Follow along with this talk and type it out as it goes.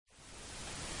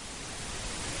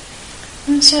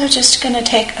So just going to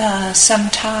take some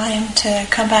time to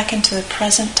come back into the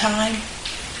present time,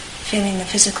 feeling the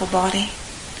physical body.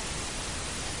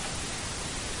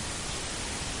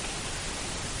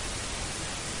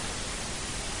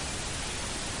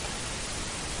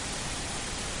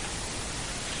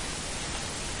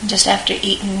 And just after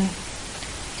eating,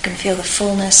 you can feel the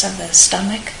fullness of the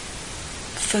stomach,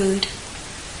 food,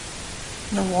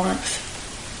 the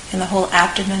warmth in the whole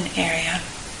abdomen area.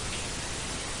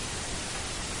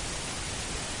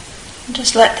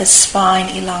 Just let the spine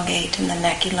elongate and the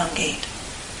neck elongate.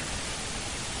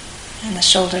 And the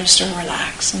shoulders to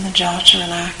relax and the jaw to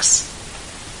relax.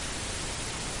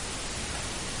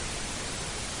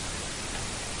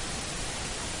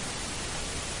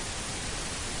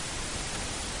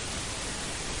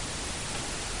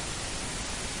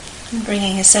 And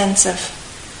bringing a sense of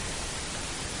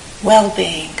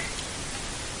well-being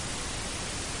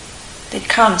that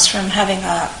comes from having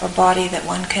a body that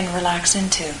one can relax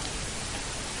into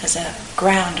as a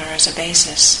ground or as a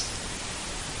basis.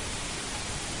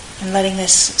 And letting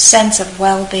this sense of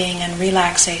well-being and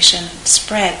relaxation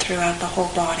spread throughout the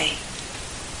whole body.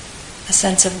 A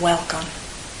sense of welcome,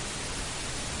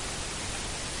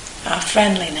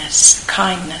 friendliness,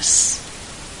 kindness.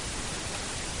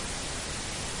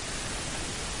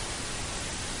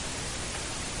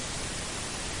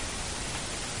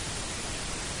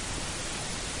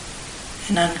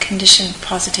 An unconditioned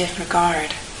positive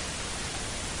regard.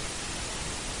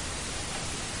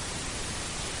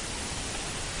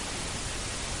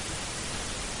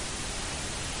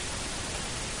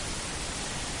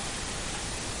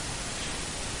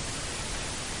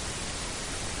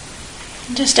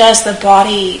 Just as the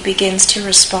body begins to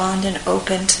respond and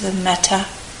open to the metta,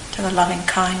 to the loving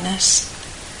kindness,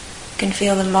 you can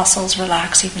feel the muscles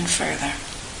relax even further.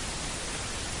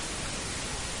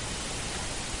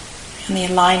 And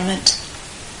the alignment,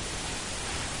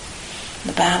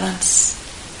 the balance,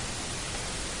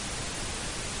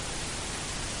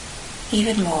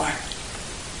 even more.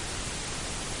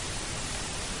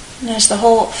 And as the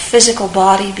whole physical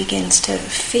body begins to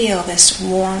feel this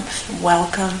warmth,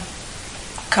 welcome,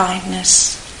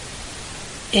 kindness,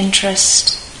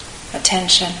 interest,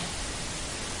 attention,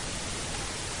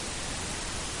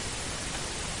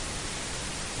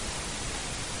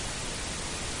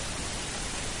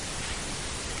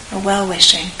 a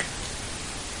well-wishing,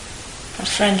 a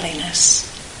friendliness,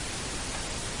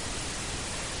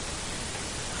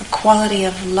 a quality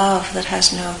of love that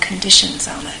has no conditions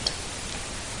on it.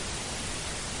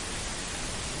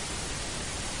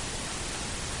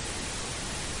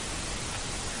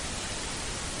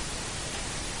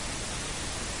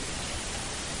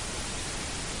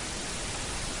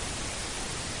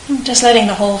 Just letting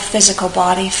the whole physical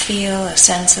body feel a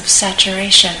sense of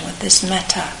saturation with this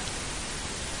metta.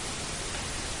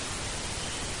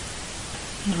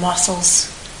 The muscles,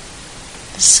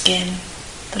 the skin,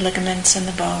 the ligaments and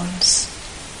the bones,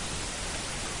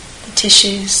 the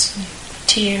tissues, the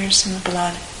tears and the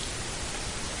blood,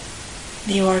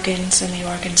 the organs and the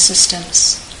organ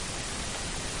systems.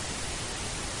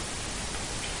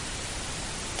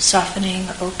 Softening,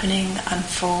 opening,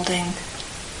 unfolding.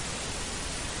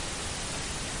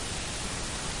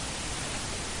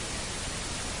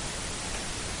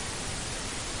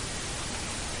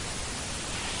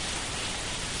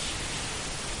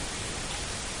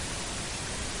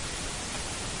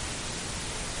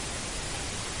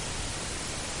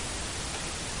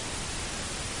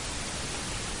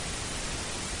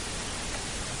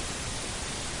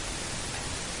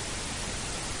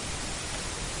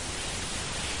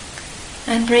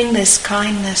 And bring this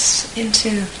kindness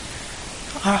into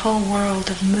our whole world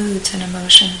of moods and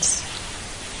emotions.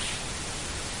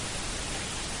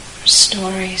 Our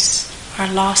stories,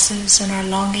 our losses and our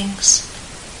longings.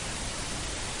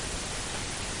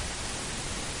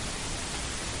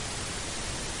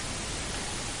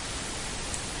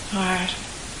 Our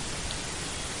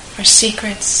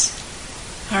secrets,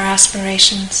 our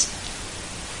aspirations,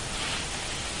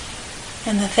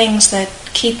 and the things that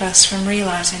keep us from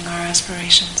realizing our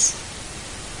aspirations.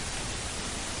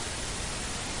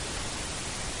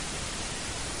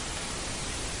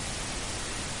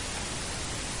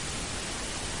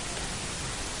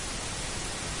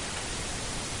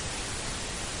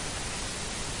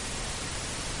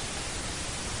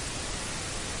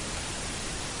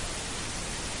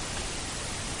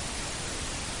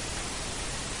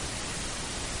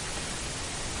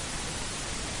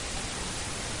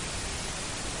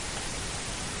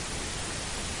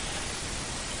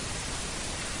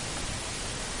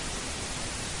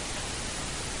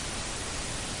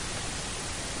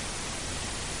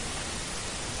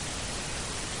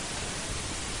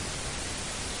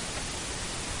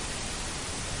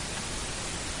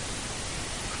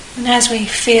 And as we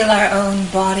feel our own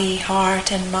body,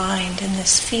 heart and mind in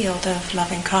this field of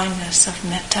loving kindness, of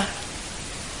metta,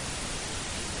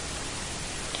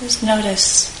 just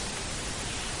notice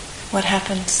what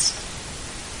happens.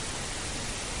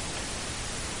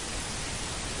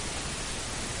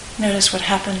 Notice what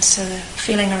happens to the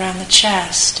feeling around the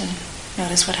chest, and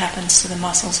notice what happens to the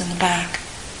muscles in the back.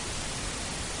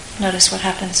 Notice what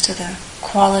happens to the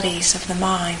qualities of the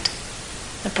mind,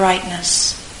 the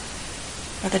brightness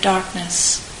or the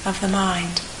darkness of the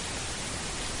mind.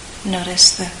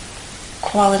 Notice the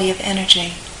quality of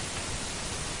energy.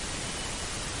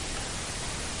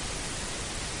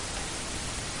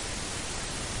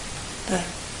 The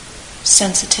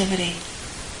sensitivity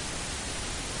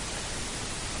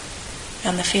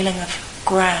and the feeling of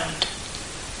ground.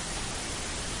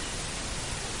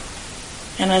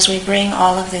 And as we bring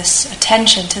all of this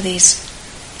attention to these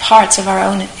parts of our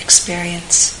own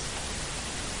experience,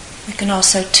 we can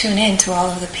also tune in to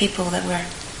all of the people that we're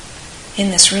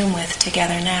in this room with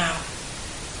together now.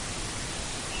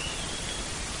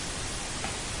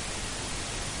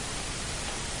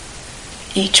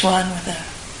 Each one with a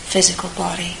physical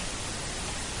body,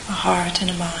 a heart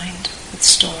and a mind with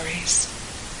stories.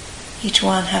 Each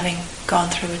one having gone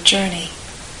through a journey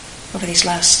over these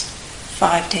last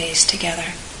 5 days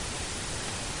together.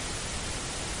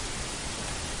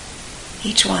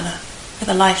 Each one with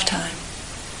a lifetime,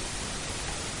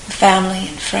 with family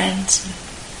and friends,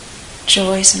 and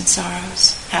joys and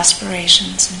sorrows,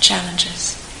 aspirations and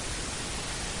challenges.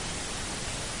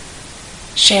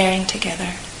 Sharing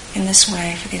together in this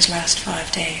way for these last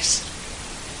 5 days.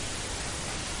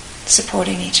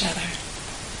 Supporting each other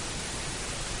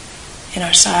in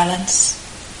our silence,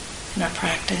 in our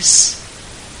practice,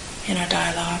 in our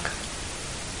dialogue,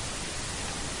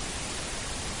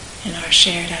 in our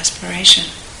shared aspiration.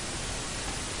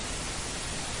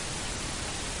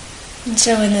 And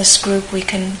so in this group we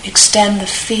can extend the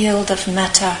field of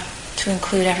metta to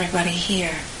include everybody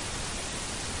here.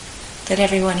 That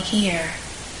everyone here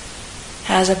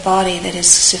has a body that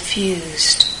is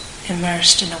suffused,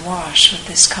 immersed in a wash with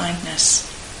this kindness.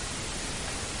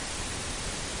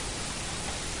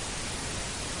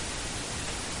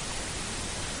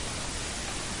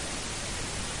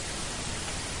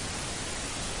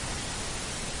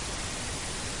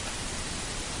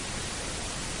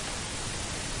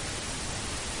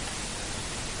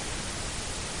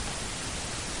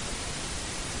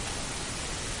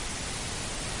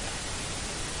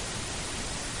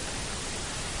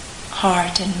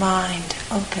 Heart and mind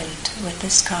opened with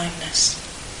this kindness,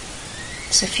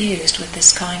 suffused with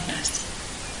this kindness.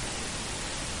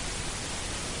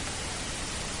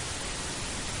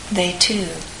 They too,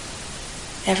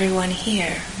 everyone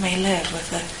here, may live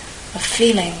with the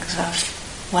feelings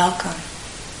of welcome,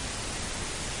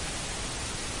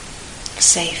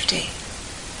 safety,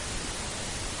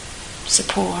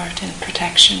 support and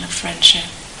protection of friendship.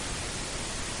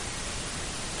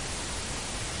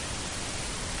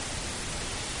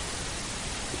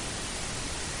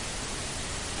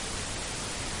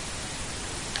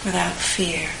 Without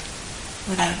fear,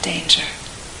 without danger.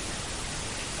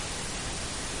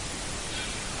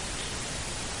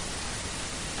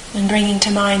 And bringing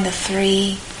to mind the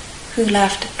 3 who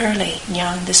left early,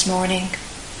 young this morning,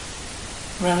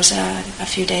 Rosa a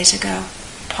few days ago,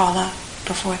 Paula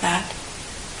before that,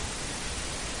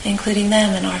 including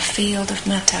them in our field of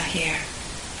metta here,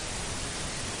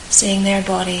 seeing their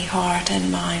body, heart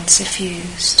and mind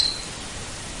suffused.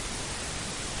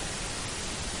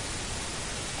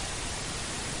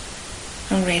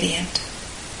 And radiant,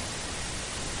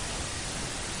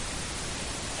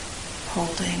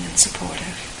 holding and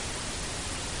supportive.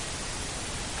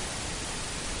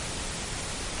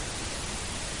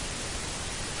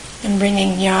 And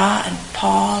bringing Ya and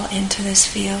Paul into this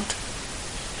field,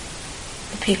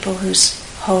 the people whose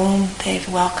home they've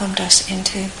welcomed us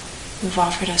into, who've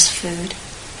offered us food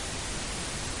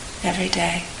every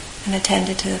day and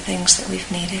attended to the things that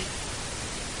we've needed.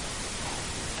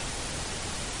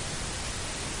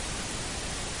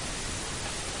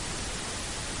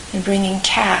 And bringing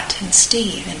Kat and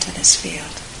Steve into this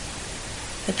field,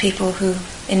 the people who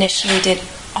initially did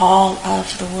all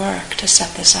of the work to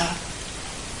set this up,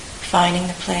 finding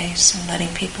the place and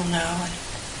letting people know and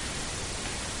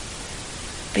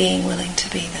being willing to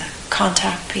be the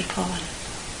contact people and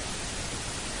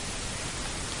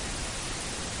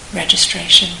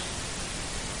registration.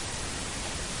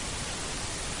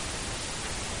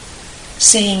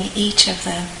 Seeing each of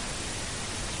them,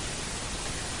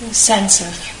 a sense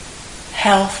of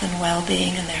health and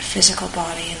well-being in their physical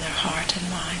body, in their heart and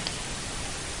mind.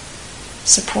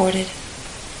 Supported,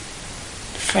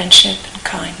 friendship and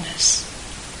kindness,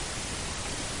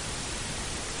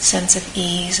 sense of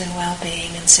ease and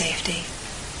well-being and safety.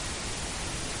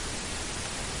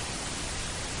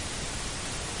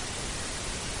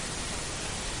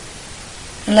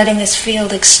 And letting this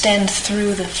field extend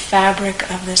through the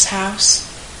fabric of this house,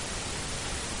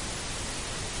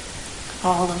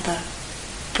 all of the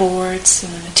boards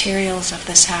and the materials of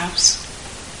this house.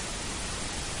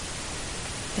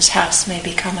 This house may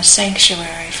become a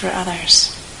sanctuary for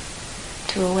others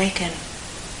to awaken.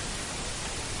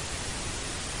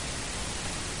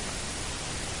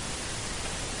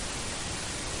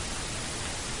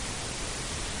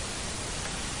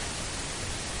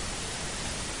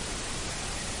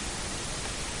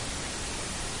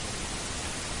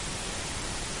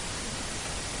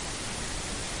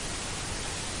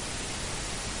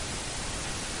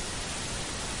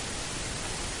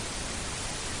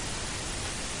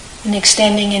 And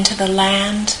extending into the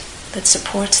land that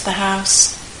supports the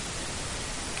house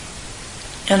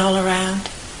and all around,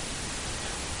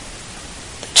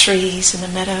 the trees and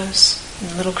the meadows and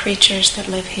the little creatures that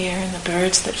live here and the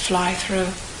birds that fly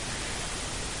through,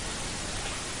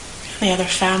 and the other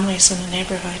families in the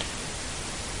neighborhood.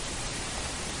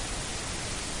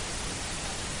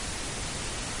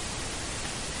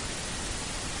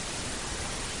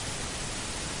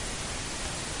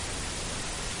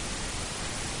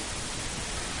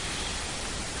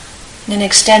 And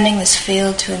extending this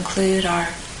field to include our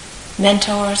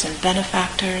mentors and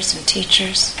benefactors and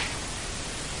teachers,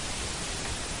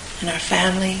 and our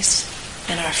families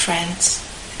and our friends,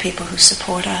 the people who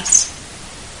support us.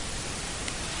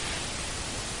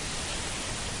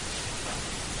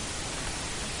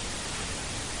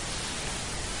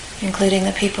 Including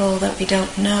the people that we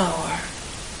don't know or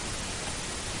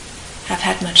have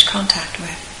had much contact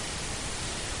with.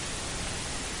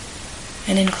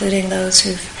 And including those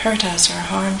who've hurt us or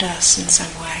harmed us in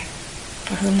some way,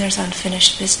 for whom there's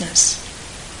unfinished business.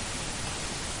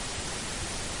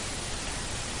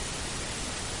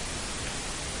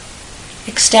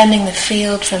 Extending the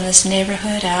field from this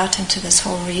neighborhood out into this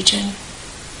whole region,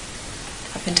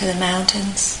 up into the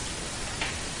mountains,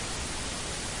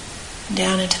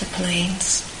 down into the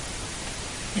plains,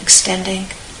 extending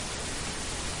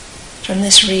from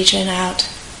this region out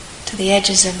to the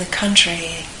edges of the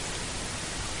country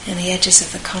and the edges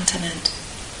of the continent,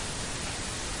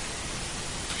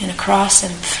 and across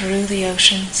and through the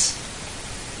oceans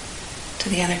to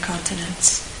the other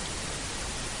continents,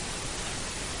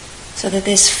 so that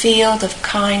this field of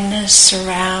kindness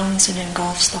surrounds and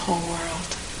engulfs the whole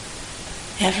world,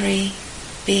 every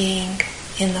being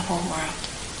in the whole world,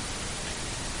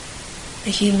 the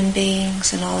human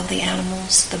beings and all of the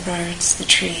animals, the birds, the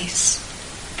trees,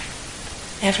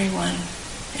 everyone,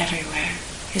 everywhere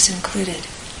is included.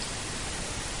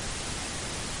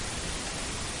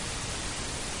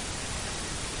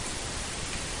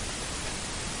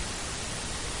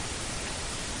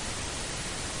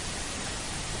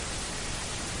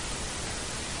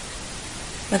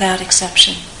 Without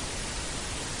exception.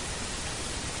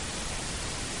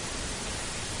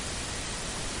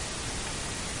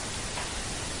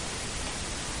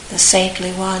 The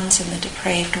saintly ones and the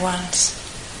depraved ones,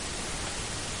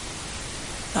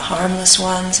 the harmless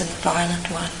ones and the violent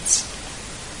ones,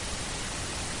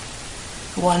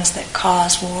 the ones that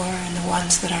cause war and the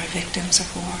ones that are victims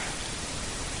of war,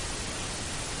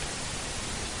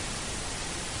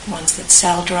 the ones that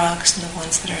sell drugs and the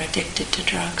ones that are addicted to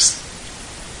drugs,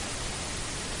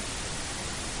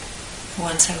 the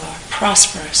ones who are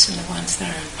prosperous and the ones that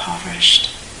are impoverished,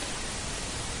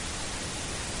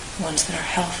 the ones that are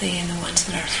healthy and the ones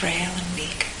that are frail and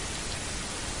weak,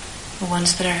 the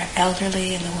ones that are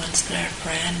elderly and the ones that are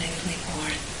brand newly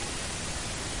born.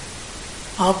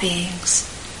 All beings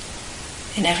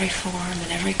in every form,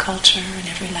 in every culture, in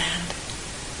every land,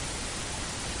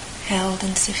 held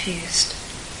and suffused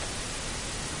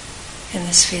in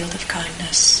this field of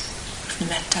kindness, of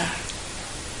metta,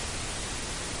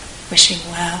 wishing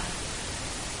well,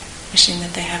 wishing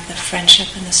that they have the friendship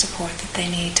and the support that they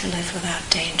need to live without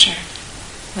danger,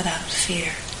 without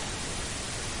fear,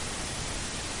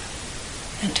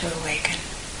 and to awaken.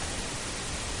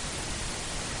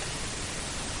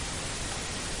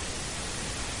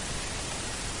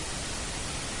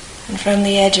 And from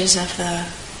the edges of the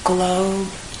globe,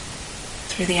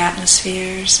 through the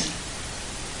atmospheres and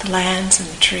the lands and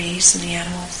the trees and the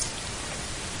animals,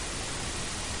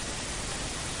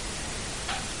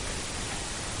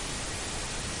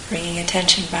 bringing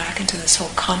attention back into this whole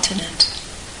continent,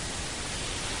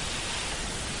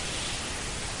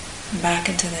 and back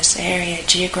into this area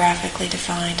geographically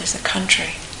defined as a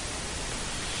country,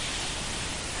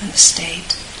 and the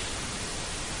state,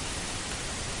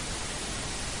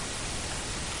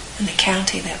 and the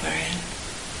county that we're in.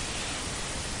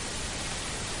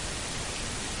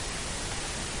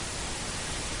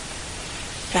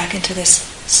 Back into this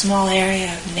small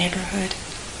area of neighborhood,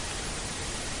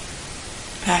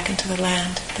 back into the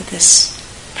land that this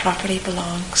property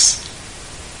belongs,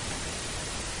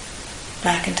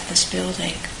 back into this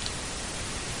building,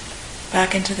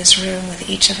 back into this room with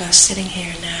each of us sitting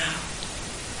here now,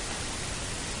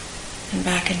 and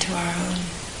back into our own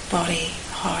body,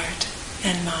 heart,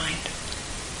 and mind,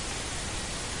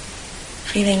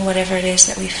 feeling whatever it is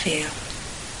that we feel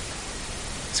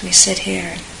as we sit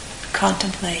here and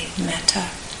contemplate metta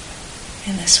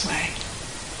in this way.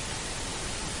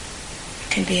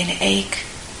 It can be an ache,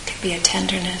 it can be a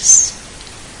tenderness.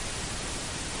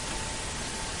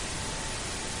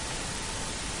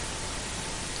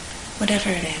 Whatever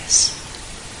it is,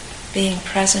 being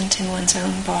present in one's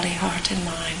own body, heart, and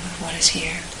mind with what is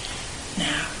here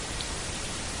now.